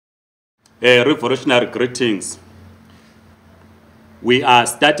Revolutionary greetings. We are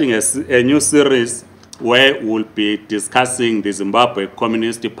starting a new series where we'll be discussing the Zimbabwe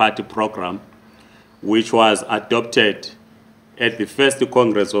Communist Party program, which was adopted at the first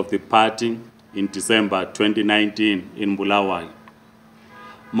Congress of the party in December 2019 in Bulawayo.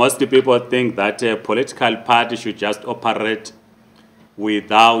 Most people think that a political party should just operate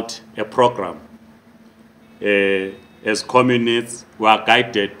without a program. As communists, we are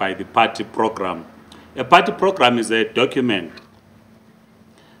guided by the party program. A party program is a document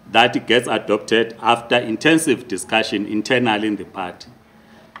that gets adopted after intensive discussion internally in the party.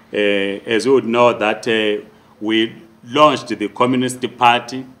 As you would know that we launched the Communist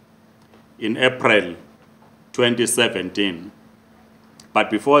Party in April 2017. But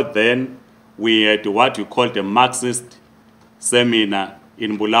before then, we had what we called a Marxist seminar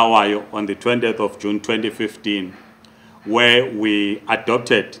in Bulawayo on the 20th of June 2015, where we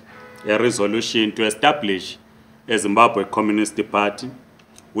adopted a resolution to establish a Zimbabwe Communist Party,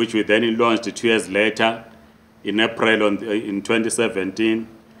 which we then launched 2 years later in April in 2017,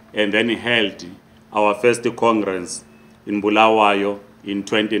 and then held our first Congress in Bulawayo in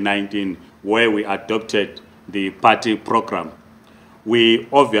 2019, where we adopted the party program. We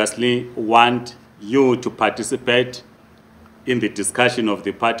obviously want you to participate in the discussion of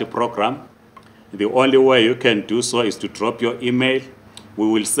the party program. The only way you can do so is to drop your email. We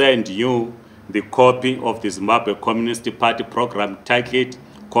will send you the copy of the Zimbabwe Communist Party program titled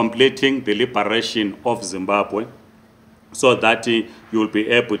Completing the Liberation of Zimbabwe, so that you will be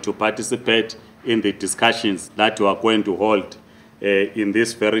able to participate in the discussions that we are going to hold in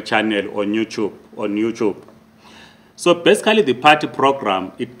this very channel on YouTube. So basically the party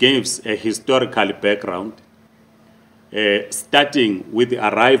program, it gives a historical background, starting with the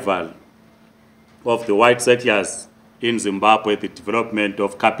arrival of the white settlers in Zimbabwe, the development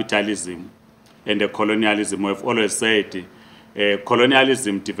of capitalism and the colonialism. We've always said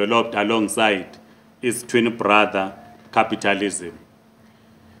colonialism developed alongside its twin brother, capitalism.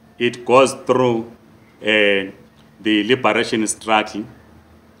 It goes through the liberation struggle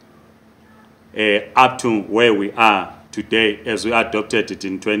up to where we are today as we adopted it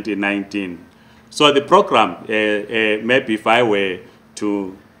in 2019. So the program, maybe if I were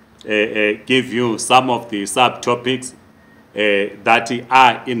to give you some of the subtopics that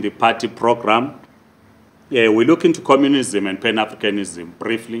are in the party program. We look into communism and Pan-Africanism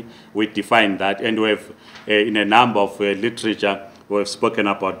briefly. We define that, and we have in a number of literature we have spoken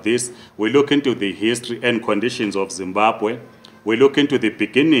about this. We look into the history and conditions of Zimbabwe. We look into the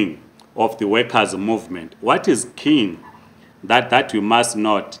beginning of the workers' movement. What is key that we must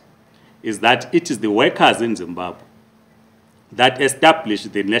note is that it is the workers in Zimbabwe that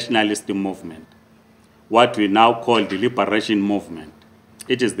established the nationalist movement, what we now call the liberation movement.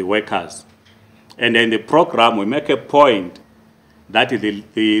 It is the workers. And in the program, we make a point that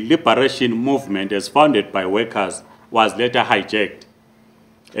the liberation movement, as founded by workers, was later hijacked.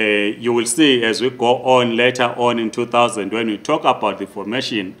 You will see as we go on later on in 2000, when we talk about the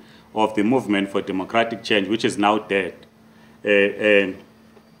formation of the movement for democratic change, which is now dead,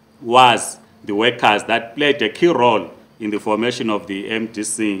 was the workers that played a key role in the formation of the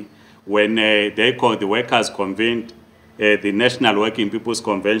MDC when the workers convened the National Working People's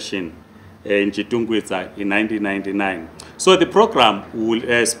Convention in Chitungwitsa in 1999. So the program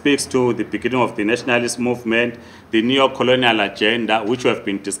speaks to the beginning of the nationalist movement, the neo-colonial agenda, which we have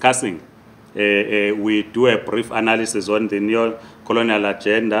been discussing. We do a brief analysis on the neo-colonial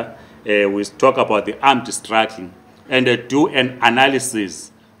agenda. We talk about the armed struggle and do an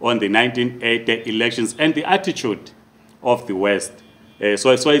analysis on the 1980 elections and the attitude of the West.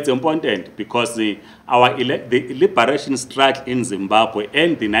 So it's important because the liberation struggle in Zimbabwe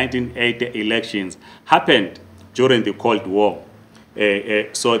and the 1980 elections happened during the Cold War.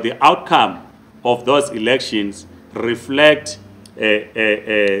 So the outcome of those elections reflect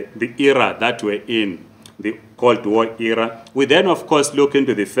the era that we're in, the Cold War era. We then, of course, look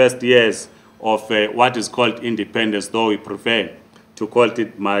into the first years of what is called independence, though we prefer to call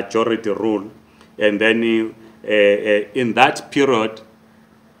it majority rule. And then in that period,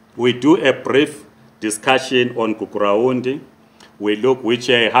 we do a brief discussion on Kukuraundi. We look which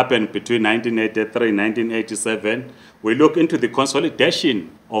happened between 1983 and 1987. We look into the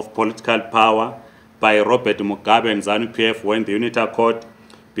consolidation of political power by Robert Mugabe and ZANU-PF when the Unity Accord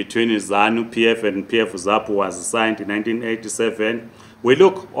between ZANU-PF and PF-ZAPU was signed in 1987. We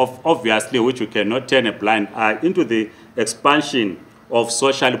look, obviously, which we cannot turn a blind eye, into the expansion of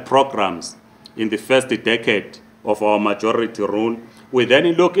social programs in the first decade of our majority rule. We then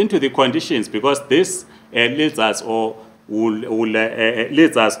look into the conditions, because this leads us, or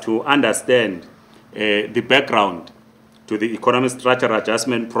leads us to understand the background to the Economic Structural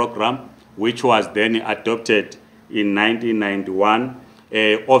Adjustment Program, which was then adopted in 1991.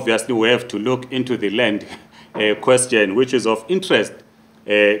 Obviously, we have to look into the land question, which is of interest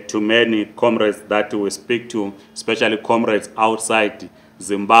to many comrades that we speak to, especially comrades outside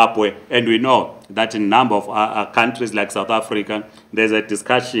Zimbabwe. And we know that in a number of countries like South Africa, there's a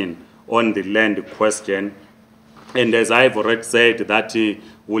discussion on the land question. And as I've already said, that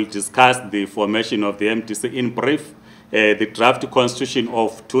we'll discuss the formation of the MDC in brief, the draft constitution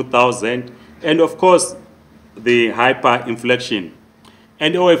of 2000, and of course, the hyperinflation.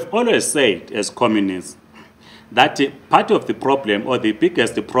 And we've always said as communists that part of the problem, or the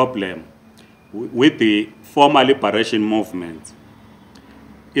biggest problem with the former liberation movement,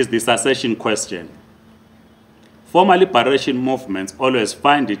 is the succession question. Former liberation movements always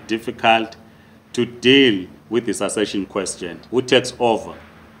find it difficult to deal with the succession question. Who takes over?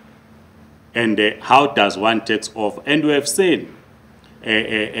 And how does one take over? And we have seen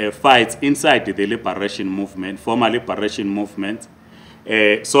fights inside the liberation movement, former liberation movement.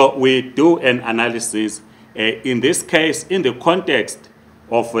 So we do an analysis, in this case, in the context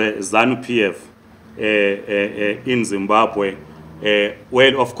of ZANU-PF in Zimbabwe.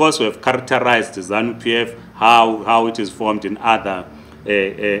 Well, of course, we have characterized ZANU-PF, how it is formed in other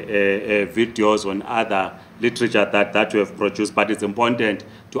videos on other literature that we have produced, but it's important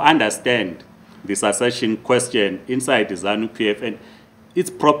to understand the succession question inside the ZANU-PF and its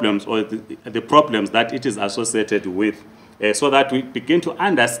problems, or the problems that it is associated with, so that we begin to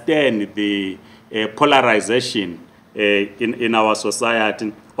understand the polarization in our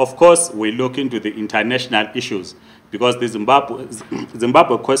society. Of course, we look into the international issues, because the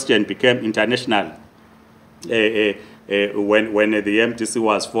Zimbabwe question became international when the MDC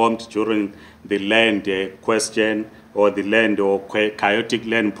was formed during the land question, or the land or chaotic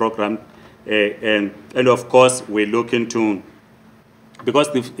land program. And of course, we look into,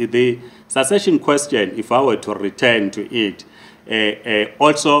 because the succession question, if I were to return to it,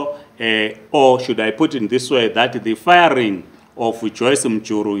 also, or should I put it in this way, that the firing of Joyce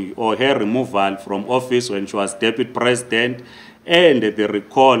Mjuru, or her removal from office when she was deputy president, and the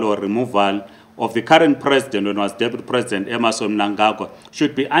recall or removal of the current president when was deputy president, Emmerson Mnangagwa,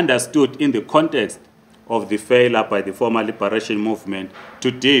 should be understood in the context of the failure by the former liberation movement to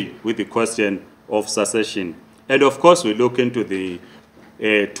deal with the question of succession. And of course, we look into the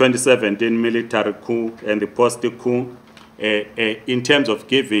 2017 military coup and the post-coup in terms of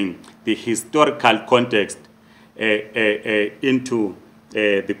giving the historical context into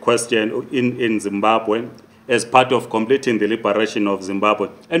the question in Zimbabwe as part of completing the liberation of Zimbabwe.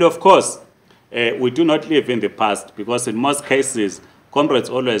 And of course, we do not live in the past, because in most cases, comrades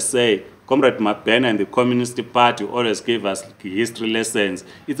always say, Comrade Mabena and the Communist Party always give us history lessons.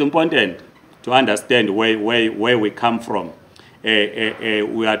 It's important to understand where we come from.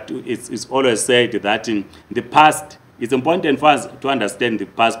 It's always said that in the past, it's important for us to understand the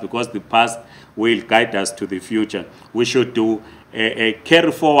past, because the past will guide us to the future. We should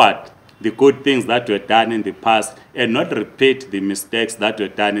carry forward the good things that were done in the past and not repeat the mistakes that were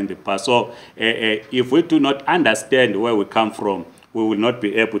done in the past. So if we do not understand where we come from, we will not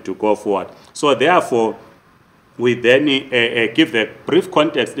be able to go forward. So therefore, we then give the brief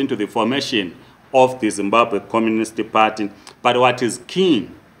context into the formation of the Zimbabwe Communist Party. But what is key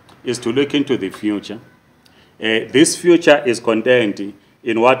is to look into the future. This future is contained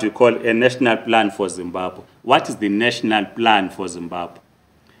in what we call a national plan for Zimbabwe. What is the national plan for Zimbabwe?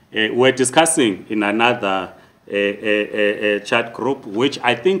 We're discussing in another chat group, which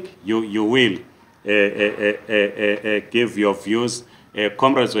I think you will give your views.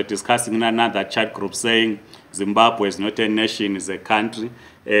 Comrades were discussing in another chat group saying Zimbabwe is not a nation, it's a country.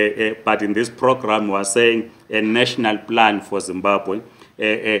 But in this program, we are saying a national plan for Zimbabwe.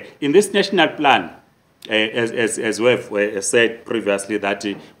 In this national plan, as we have said previously, that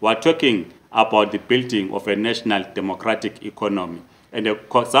we're talking about the building of a national democratic economy. And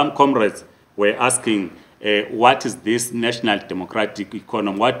some comrades were asking, what is this national democratic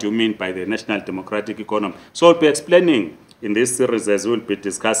economy? What do you mean by the national democratic economy? So I'll be explaining in this series as we'll be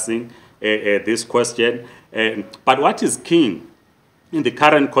discussing this question. But what is key in the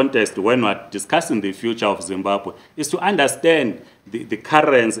current context when we're discussing the future of Zimbabwe is to understand the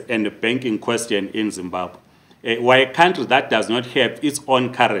currency and the banking question in Zimbabwe. We're a country that does not have its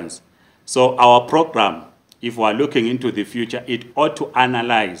own currency. So our program, if we're looking into the future, it ought to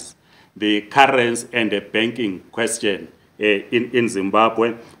analyze the currency and the banking question in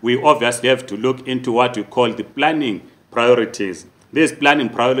Zimbabwe. We obviously have to look into what we call the planning priorities. These planning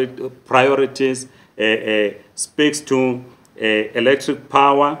priorities speaks to electric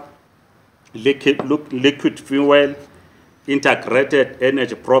power, liquid fuel, integrated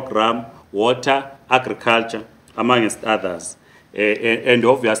energy program, water, agriculture, amongst others. And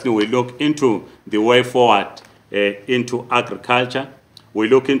obviously we look into the way forward into agriculture. We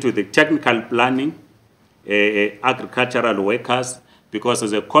look into the technical planning, agricultural workers, because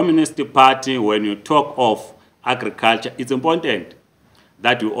as a Communist Party, when you talk of agriculture, it's important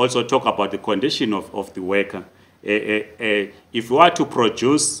that you also talk about the condition of the worker. If you are to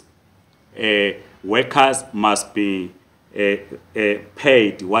produce, workers must be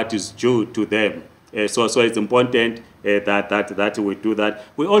paid what is due to them. So it's important that we do that.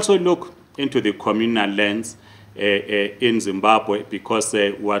 We also look into the communal lands in Zimbabwe, because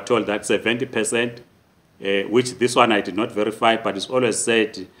we are told that 70%, which this one I did not verify, but it's always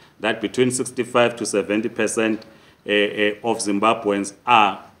said that between 65 to 70% of Zimbabweans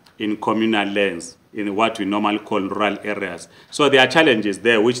are in communal lands, in what we normally call rural areas. So there are challenges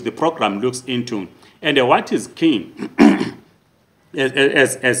there which the program looks into. And what is key,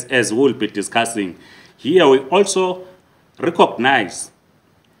 as we'll be discussing, here we also recognize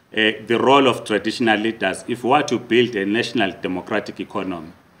the role of traditional leaders if we want to build a national democratic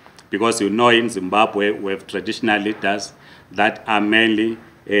economy. Because you know in Zimbabwe we have traditional leaders that are mainly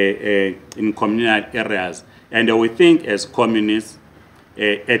in communal areas. And we think as communists,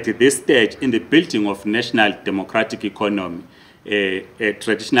 at this stage in the building of national democratic economy,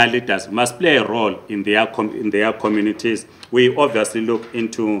 traditional leaders must play a role in their communities. We obviously look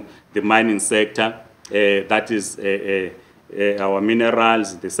into the mining sector, that is our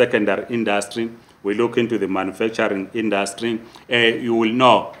minerals, the secondary industry. We look into the manufacturing industry. You will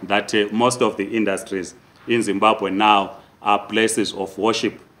know that most of the industries in Zimbabwe now are places of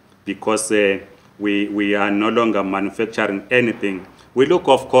worship, because we are no longer manufacturing anything. We look,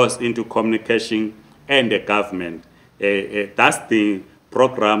 of course, into communication and the government. That's the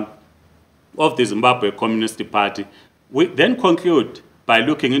program of the Zimbabwe Communist Party. We then conclude by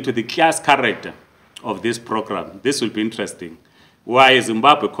looking into the class character of this program. This will be interesting. Why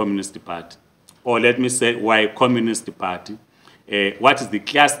Zimbabwe Communist Party? Or let me say, why Communist Party? What is the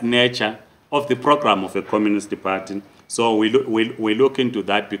class nature of the program of a Communist Party? So we look into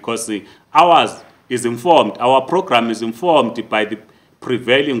that, because ours is informed, our program is informed by the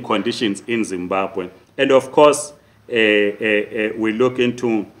prevailing conditions in Zimbabwe. And of course, we look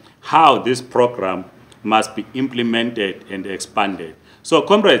into how this program must be implemented and expanded. So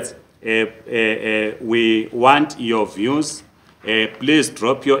comrades, we want your views. Please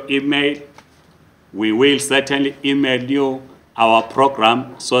drop your email. We will certainly email you our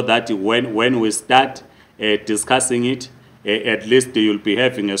program, so that when we start discussing it, at least you'll be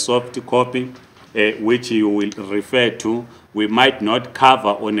having a soft copy which you will refer to. We might not cover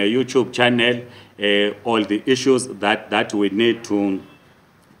on a YouTube channel all the issues that we need to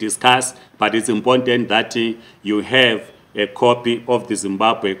discuss, but it's important that you have a copy of the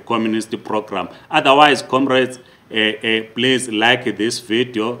Zimbabwe Communist Program. Otherwise, comrades, please like this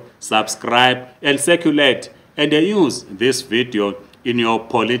video, subscribe, and circulate, and use this video in your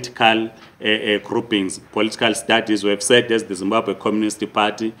political groupings, political studies. We have said as the Zimbabwe Communist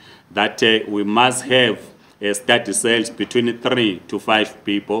Party that we must have study cells between 3 to 5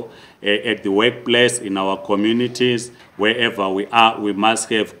 people at the workplace, in our communities, wherever we are. We must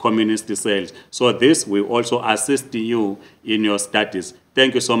have communist cells. So this will also assist you in your studies.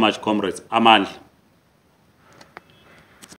 Thank you so much, comrades. Amal.